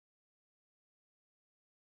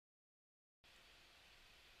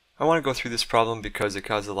I want to go through this problem because it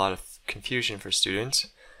caused a lot of confusion for students.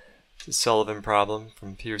 The Sullivan problem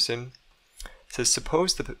from Pearson. It says,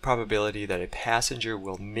 suppose the probability that a passenger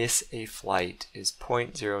will miss a flight is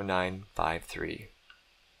 0.0953.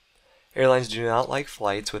 Airlines do not like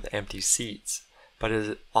flights with empty seats, but it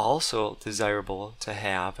is also desirable to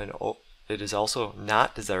have it is also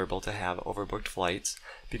not desirable to have overbooked flights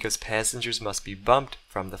because passengers must be bumped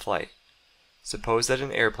from the flight. Suppose that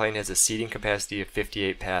an airplane has a seating capacity of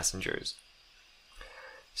 58 passengers.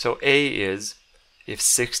 So A is, if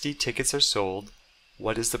 60 tickets are sold,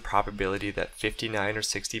 what is the probability that 59 or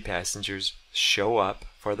 60 passengers show up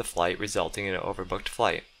for the flight, resulting in an overbooked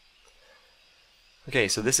flight? Okay,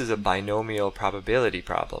 so this is a binomial probability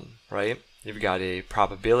problem, right? You've got a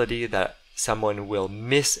probability that someone will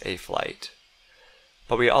miss a flight,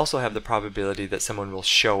 but we also have the probability that someone will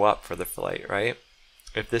show up for the flight, right?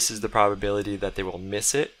 If this is the probability that they will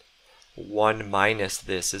miss it, 1 minus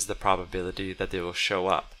this is the probability that they will show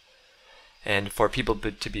up. And for people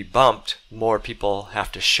to be bumped, more people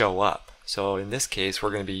have to show up. So in this case, we're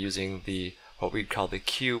going to be using what we call the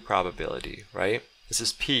Q probability, right? This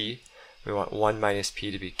is P. We want 1 minus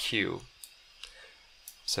P to be Q.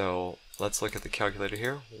 So let's look at the calculator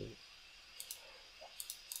here.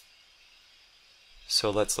 So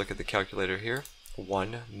let's look at the calculator here.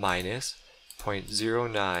 1 minus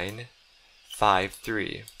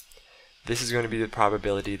 0.0953. This is going to be the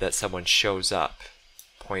probability that someone shows up.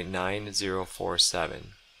 0.9047.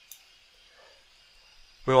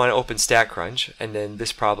 We want to open Statcrunch, and then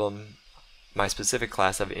this problem, my specific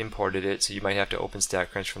class, I've imported it, so you might have to open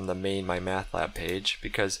Statcrunch from the main MyMathLab page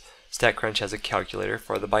because Statcrunch has a calculator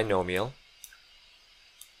for the binomial.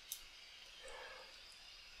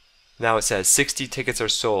 Now it says 60 tickets are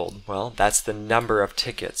sold. Well, that's the number of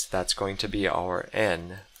tickets. That's going to be our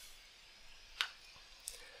N.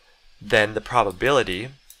 Then the probability,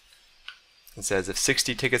 it says if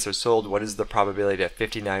 60 tickets are sold, what is the probability that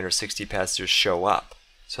 59 or 60 passengers show up?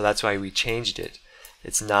 So that's why we changed it.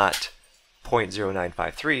 It's not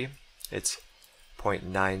 0.0953, it's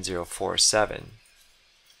 0.9047,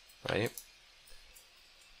 right?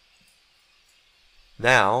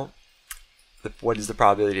 Now, what is the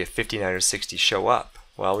probability of 59 or 60 show up?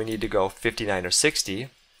 Well, we need to go 59 or 60. It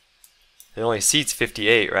only seats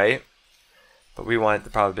 58, right? But we want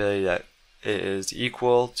the probability that it is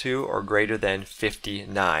equal to or greater than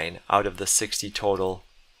 59 out of the 60 total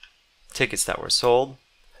tickets that were sold.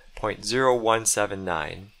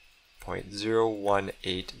 0.0179,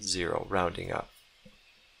 0.0180, rounding up.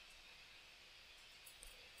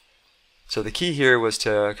 So the key here was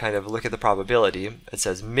to kind of look at the probability. It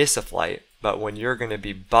says miss a flight, but when you're going to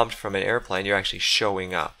be bumped from an airplane, you're actually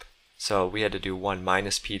showing up. So we had to do 1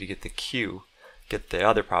 minus P to get the Q, get the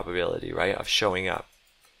other probability, right, of showing up.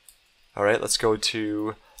 Alright, let's go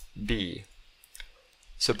to B.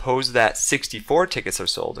 Suppose that 64 tickets are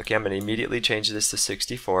sold. Okay, I'm going to immediately change this to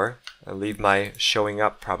 64 and leave my showing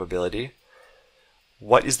up probability.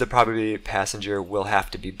 What is the probability a passenger will have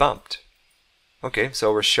to be bumped? Okay,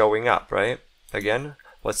 so we're showing up, right? Again,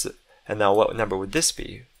 and now what number would this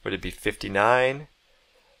be? Would it be 59?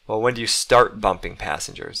 Well, when do you start bumping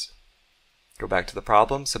passengers? Go back to the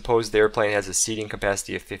problem. Suppose the airplane has a seating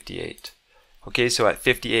capacity of 58. Okay, so at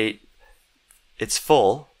 58, it's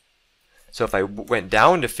full. So if I went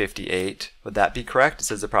down to 58, would that be correct? It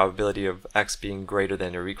says the probability of X being greater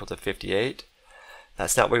than or equal to 58.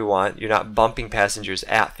 That's not what we want. You're not bumping passengers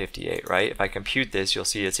at 58, right? If I compute this, you'll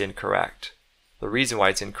see it's incorrect. The reason why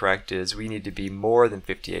it's incorrect is we need to be more than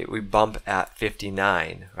 58. We bump at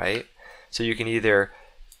 59, right? So you can either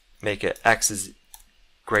make it X is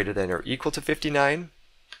greater than or equal to 59,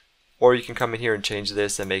 or you can come in here and change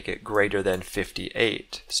this and make it greater than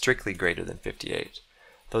 58, strictly greater than 58.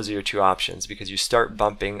 Those are your two options because you start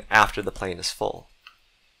bumping after the plane is full.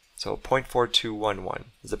 So 0.4211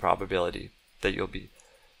 is the probability that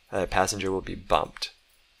a passenger will be bumped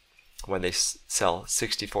when they sell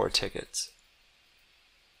 64 tickets.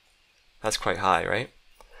 That's quite high, right?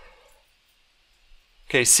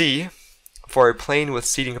 Okay, C, for a plane with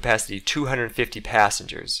seating capacity 250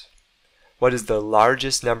 passengers, what is the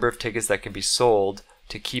largest number of tickets that can be sold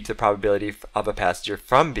to keep the probability of a passenger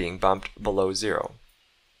from being bumped below 0?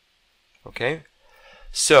 Okay,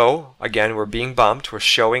 so again, we're being bumped, we're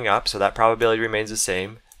showing up, so that probability remains the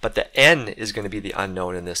same, but the N is going to be the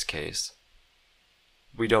unknown in this case.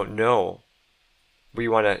 We don't know. We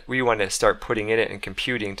want to start putting in it and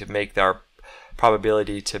computing to make our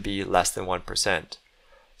probability to be less than 1%.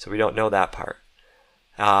 So we don't know that part.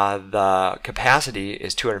 The capacity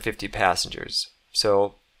is 250 passengers.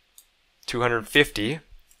 So 250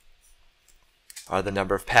 are the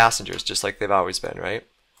number of passengers, just like they've always been, right?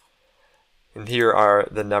 And here are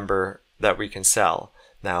the number that we can sell.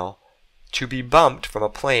 Now, to be bumped from a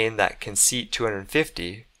plane that can seat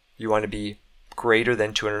 250, you want to be greater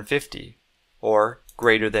than 250 or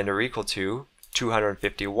greater than or equal to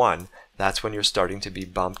 251. That's when you're starting to be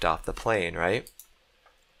bumped off the plane, right?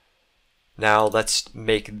 Now let's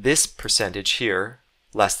make this percentage here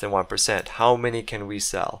less than 1%. How many can we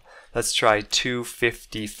sell? Let's try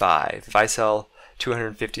 255. If I sell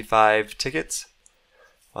 255 tickets,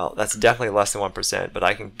 well, that's definitely less than 1%, but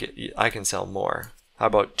I can sell more. How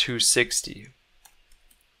about 260?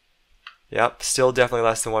 Yep, still definitely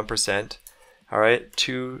less than 1%. All right,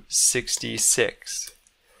 266.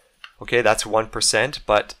 Okay, that's 1%,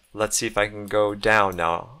 but let's see if I can go down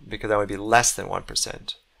now, because that would be less than 1%.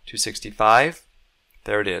 265,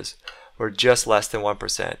 there it is. We're just less than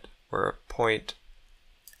 1%. We're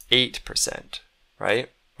 0.8%, right?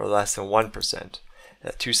 Or less than 1%.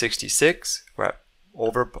 At 266, we're at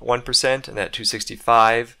over 1%, and at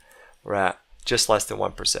 265, we're at just less than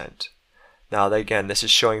 1%. Now, again, this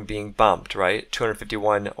is showing being bumped, right?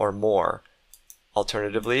 251 or more.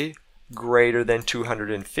 Alternatively, greater than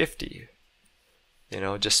 250.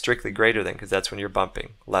 Just strictly greater than, because that's when you're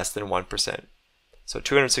bumping. Less than 1%. So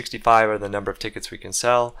 265 are the number of tickets we can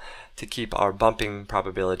sell to keep our bumping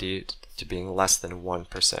probability to being less than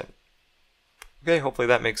 1%. Okay, hopefully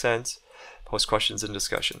that makes sense. Post questions in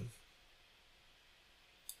discussion.